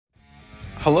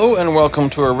Hello and welcome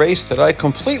to a race that I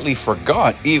completely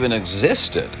forgot even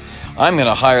existed. I'm going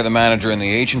to hire the manager and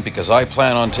the agent because I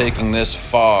plan on taking this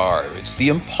far. It's the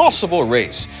impossible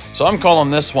race. So I'm calling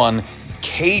this one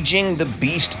Caging the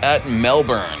Beast at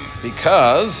Melbourne,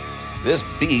 because this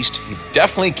beast, he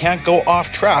definitely can't go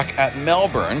off track at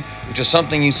Melbourne, which is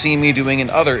something you see me doing in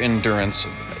other endurance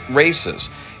races.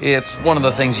 It's one of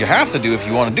the things you have to do if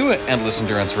you want to do endless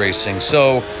endurance racing.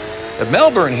 So at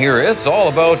Melbourne here, it's all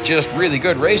about just really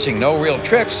good racing, no real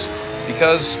tricks,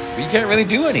 because you can't really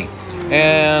do any.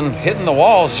 And hitting the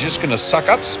walls is just going to suck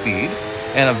up speed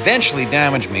and eventually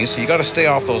damage me, so you got to stay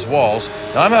off those walls.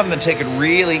 Now I'm having to take it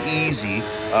really easy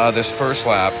this first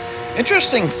lap.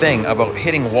 Interesting thing about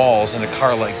hitting walls in a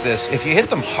car like this, if you hit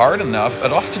them hard enough,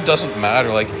 it often doesn't matter.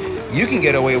 Like, you can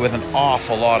get away with an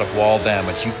awful lot of wall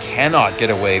damage. You cannot get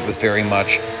away with very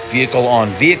much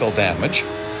vehicle-on-vehicle damage.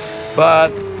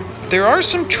 But there are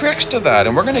some tricks to that,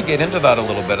 and we're going to get into that a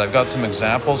little bit. I've got some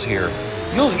examples here.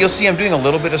 You'll see I'm doing a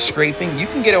little bit of scraping. You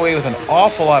can get away with an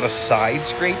awful lot of side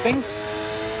scraping.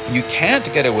 You can't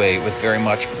get away with very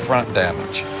much front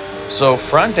damage. So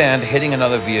front end hitting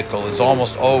another vehicle is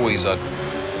almost always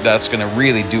that's going to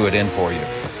really do it in for you.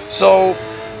 So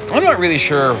I'm not really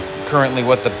sure currently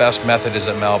what the best method is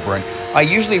at Melbourne. I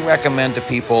usually recommend to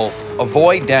people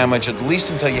avoid damage at least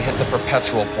until you hit the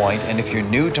perpetual point. And if you're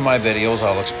new to my videos,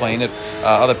 I'll explain it.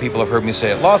 Other people have heard me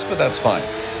say it lots, but that's fine.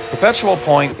 Perpetual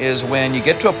point is when you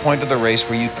get to a point of the race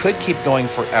where you could keep going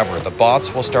forever. The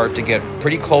bots will start to get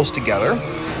pretty close together.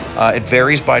 It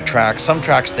varies by track. Some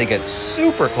tracks, they get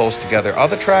super close together.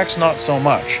 Other tracks, not so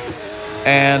much.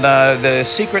 And the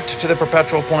secret to the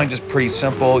perpetual point is pretty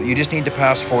simple. You just need to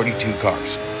pass 42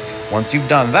 cars. Once you've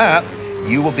done that,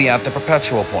 you will be at the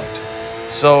perpetual point.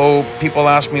 So people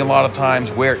ask me a lot of times,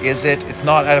 where is it? It's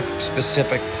not at a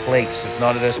specific place. It's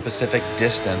not at a specific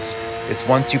distance. It's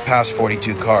once you pass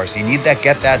 42 cars. You need to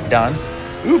get that done.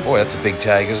 Ooh, boy, that's a big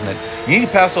tag, isn't it? You need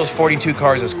to pass those 42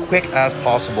 cars as quick as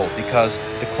possible, because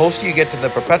the closer you get to the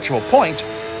perpetual point,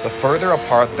 the further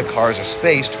apart the cars are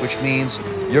spaced, which means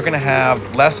you're going to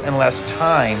have less and less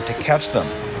time to catch them,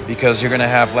 because you're going to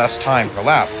have less time per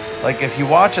lap. Like if you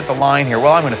watch at the line here,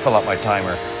 well, I'm going to fill up my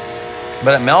timer.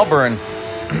 But at Melbourne,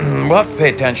 we'll have to pay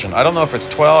attention. I don't know if it's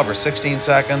 12 or 16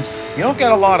 seconds. You don't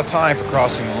get a lot of time for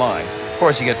crossing the line. Of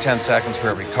course, you get 10 seconds for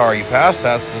every car you pass.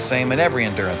 That's the same in every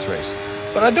endurance race.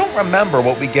 But I don't remember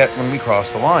what we get when we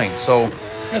cross the line, so you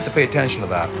have to pay attention to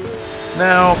that.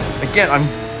 Now, again, I'm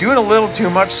doing a little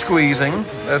too much squeezing.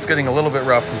 That's getting a little bit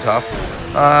rough and tough.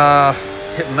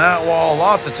 Hitting that wall,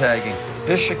 lots of tagging.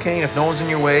 This chicane, if no one's in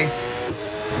your way,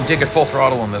 you can take it full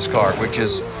throttle in this car, which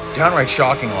is downright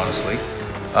shocking, honestly.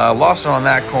 Lost it on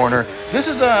that corner. This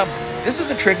is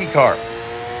the tricky car.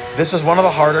 This is one of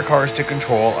the harder cars to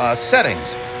control.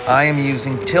 Settings. I am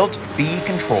using Tilt B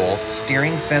controls,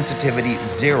 steering sensitivity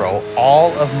 0.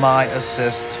 All of my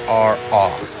assists are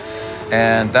off.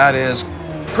 And that is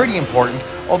pretty important.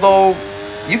 Although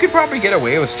you could probably get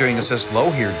away with steering assist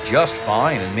low here just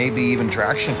fine, and maybe even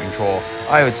traction control.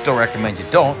 I would still recommend you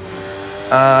don't.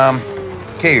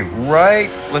 Okay, right,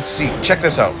 let's see, check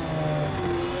this out.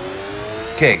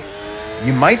 Okay,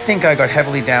 you might think I got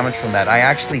heavily damaged from that. I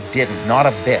actually didn't, not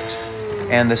a bit.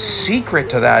 And the secret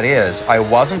to that is I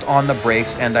wasn't on the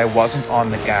brakes and I wasn't on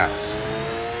the gas.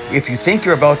 If you think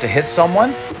you're about to hit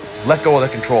someone, let go of the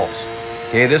controls.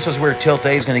 Okay, this is where Tilt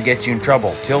A is going to get you in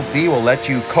trouble. Tilt B will let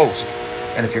you coast.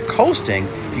 And if you're coasting,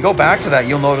 if you go back to that,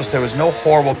 you'll notice there was no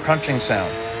horrible crunching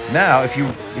sound. Now, if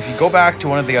you go back to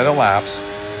one of the other laps,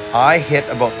 I hit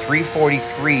about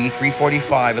 343,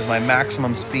 345 as my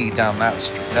maximum speed down that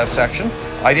section.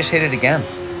 I just hit it again.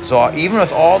 So even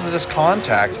with all of this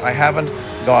contact, I haven't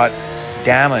got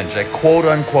damage, like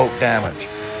quote-unquote damage.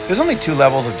 There's only 2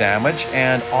 levels of damage,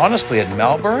 and honestly, at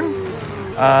Melbourne,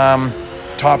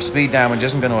 top speed damage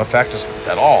isn't going to affect us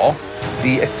at all.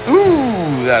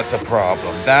 Ooh, that's a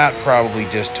problem. That probably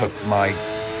just took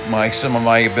some of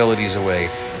my abilities away.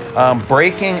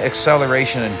 Braking,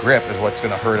 acceleration, and grip is what's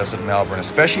going to hurt us at Melbourne,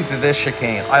 especially through this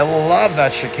chicane. I love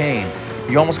that chicane.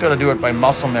 You almost got to do it by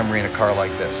muscle memory in a car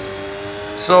like this.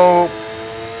 So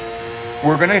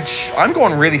I'm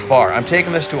going really far. I'm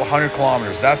taking this to 100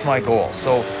 kilometers. That's my goal.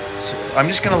 So I'm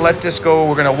just going to let this go.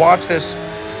 We're going to watch this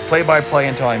play by play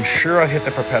until I'm sure I hit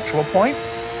the perpetual point.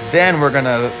 Then we're going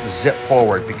to zip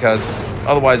forward, because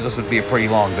otherwise this would be a pretty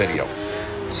long video.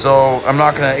 So I'm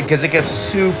not going to, because it gets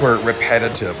super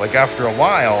repetitive. Like after a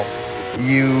while,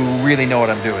 you really know what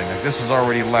I'm doing. Like this is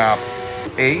already lap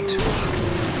 8.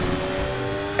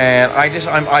 And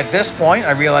I'm at this point,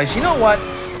 I realized, you know what?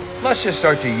 Let's just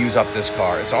start to use up this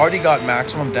car. It's already got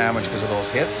maximum damage because of those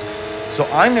hits. So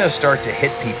I'm going to start to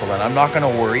hit people, and I'm not going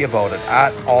to worry about it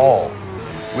at all.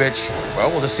 Which,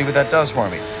 well, we'll just see what that does for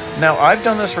me. Now, I've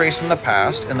done this race in the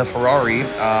past in the Ferrari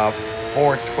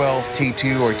 412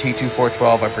 T2 or T2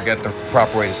 412. I forget the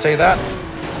proper way to say that.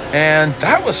 And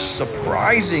that was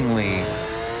surprisingly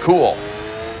cool.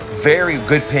 Very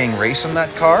good paying race in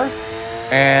that car.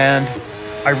 And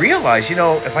I realized, you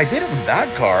know, if I did it in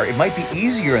that car, it might be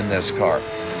easier in this car.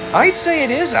 I'd say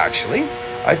it is, actually.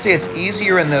 I'd say it's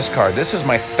easier in this car. This is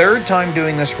my third time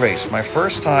doing this race. My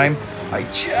first time, I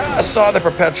just saw the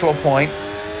perpetual point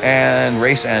and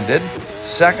race ended.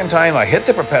 Second time, I hit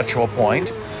the perpetual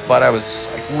point, but I was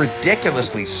like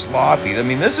ridiculously sloppy. I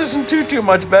mean, this isn't too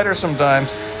much better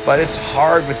sometimes, but it's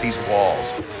hard with these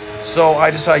walls. So I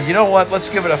decided, you know what, let's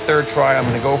give it a third try. I'm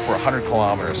gonna go for 100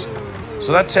 kilometers.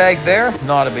 So that tag there,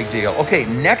 not a big deal. Okay,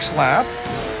 next lap,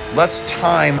 let's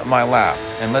time my lap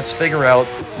and let's figure out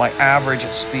my average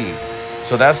speed.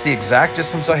 So that's the exact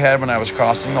distance I had when I was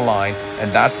crossing the line,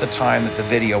 and that's the time that the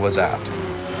video was at.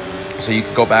 So you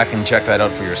can go back and check that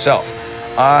out for yourself.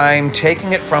 I'm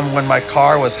taking it from when my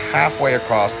car was halfway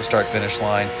across the start-finish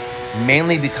line,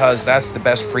 mainly because that's the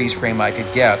best freeze frame I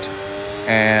could get,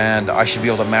 and I should be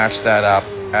able to match that up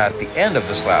at the end of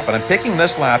this lap. But I'm picking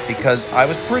this lap because I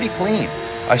was pretty clean.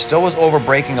 I still was over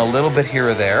braking a little bit here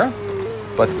or there,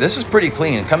 but this is pretty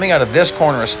clean. And coming out of this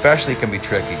corner especially can be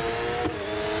tricky.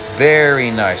 Very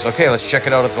nice. Okay, let's check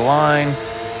it out at the line.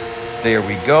 There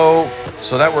we go.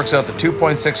 So that works out to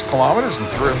 2.6 kilometers in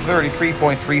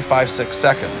 33.356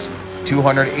 seconds.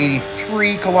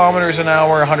 283 kilometers an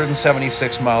hour,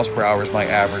 176 miles per hour is my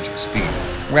average speed,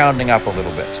 rounding up a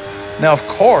little bit. Now, of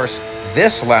course,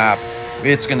 this lap,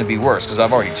 it's going to be worse because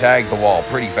I've already tagged the wall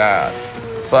pretty bad.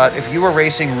 But if you were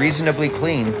racing reasonably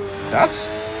clean, that's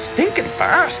stinking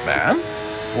fast, man.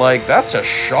 Like, that's a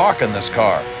shock in this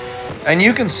car. And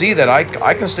you can see that I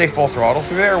can stay full throttle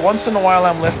through there. Once in a while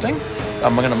I'm lifting.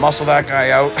 I'm going to muscle that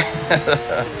guy out.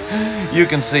 You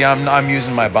can see I'm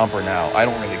using my bumper now. I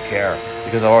don't really care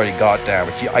because I've already got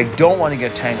damage. I don't want to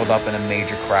get tangled up in a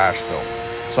major crash,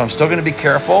 though. So I'm still going to be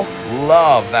careful.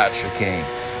 Love that chicane.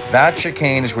 That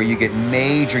chicane is where you get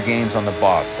major gains on the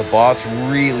bots. The bots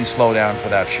really slow down for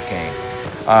that chicane.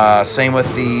 Same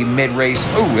with the mid-race.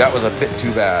 Ooh, that was a bit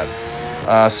too bad.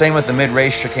 Same with the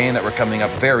mid-race chicane that we're coming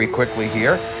up very quickly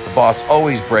here. The bots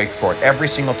always brake for it every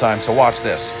single time. So watch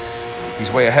this.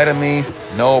 He's way ahead of me.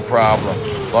 No problem.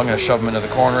 So I'm going to shove him into the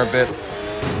corner a bit.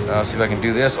 See if I can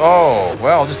do this. Oh,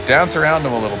 well, just dance around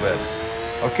him a little bit.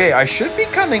 Okay, I should be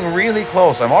coming really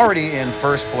close. I'm already in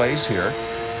first place here.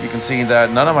 You can see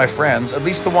that none of my friends, at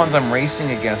least the ones I'm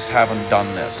racing against, haven't done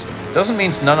this. Doesn't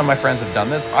mean none of my friends have done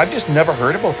this. I've just never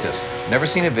heard about this. Never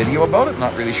seen a video about it.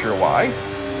 Not really sure why.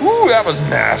 Ooh, that was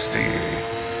nasty.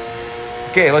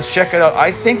 Okay, let's check it out.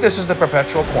 I think this is the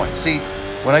perpetual point. See,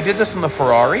 when I did this in the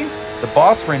Ferrari, the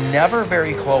bots were never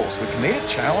very close, which made it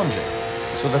challenging.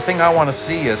 So the thing I want to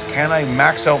see is, can I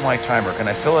max out my timer? Can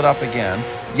I fill it up again?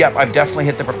 Yep, I've definitely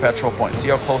hit the perpetual point. See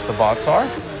how close the bots are?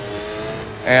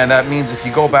 And that means if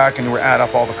you go back and add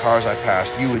up all the cars I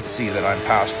passed, you would see that I'm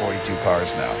past 42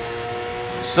 cars now.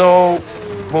 So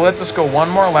we'll let this go one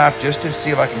more lap just to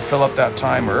see if I can fill up that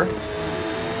timer.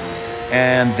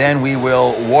 And then we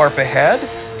will warp ahead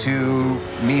to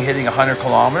me hitting 100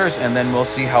 kilometers, and then we'll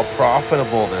see how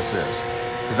profitable this is.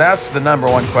 Because that's the number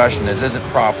one question is it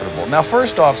profitable? Now,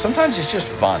 first off, sometimes it's just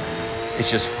fun. It's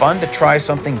just fun to try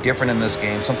something different in this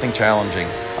game, something challenging.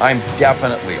 I'm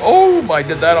definitely, oh, I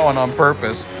did that on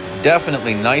purpose.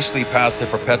 Definitely nicely past the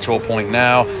perpetual point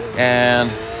now, and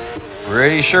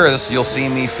pretty sure you'll see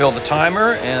me fill the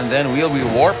timer, and then we'll be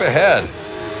warp ahead.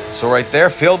 So right there,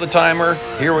 fill the timer,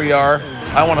 here we are.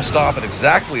 I want to stop at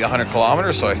exactly 100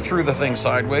 kilometers, so I threw the thing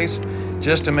sideways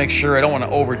just to make sure I don't want to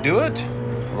overdo it.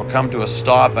 We'll come to a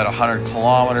stop at 100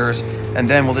 kilometers, and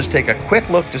then we'll just take a quick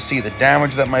look to see the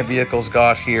damage that my vehicle's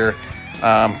got here.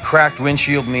 Cracked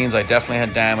windshield means I definitely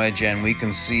had damage, and we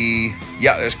can see,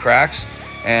 yeah, there's cracks,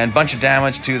 and a bunch of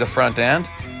damage to the front end.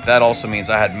 That also means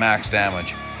I had max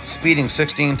damage. Speeding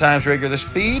 16 times regular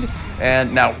speed,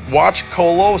 and now watch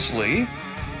closely.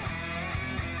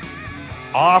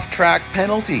 Off-track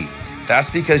penalty. That's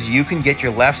because you can get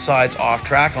your left sides off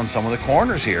track on some of the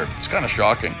corners here. It's kind of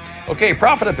shocking. Okay,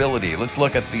 profitability. Let's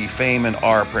look at the fame in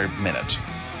R per minute.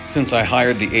 Since I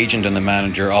hired the agent and the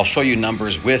manager, I'll show you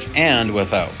numbers with and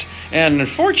without. And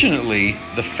unfortunately,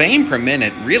 the fame per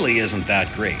minute really isn't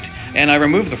that great. And I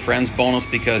removed the friends bonus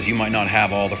because you might not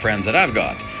have all the friends that I've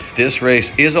got. This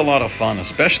race is a lot of fun,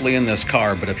 especially in this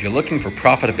car, but if you're looking for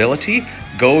profitability,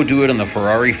 go do it in the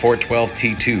Ferrari 412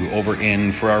 T2 over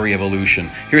in Ferrari Evolution.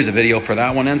 Here's a video for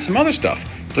that one and some other stuff.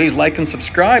 Please like and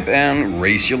subscribe, and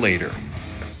race you later.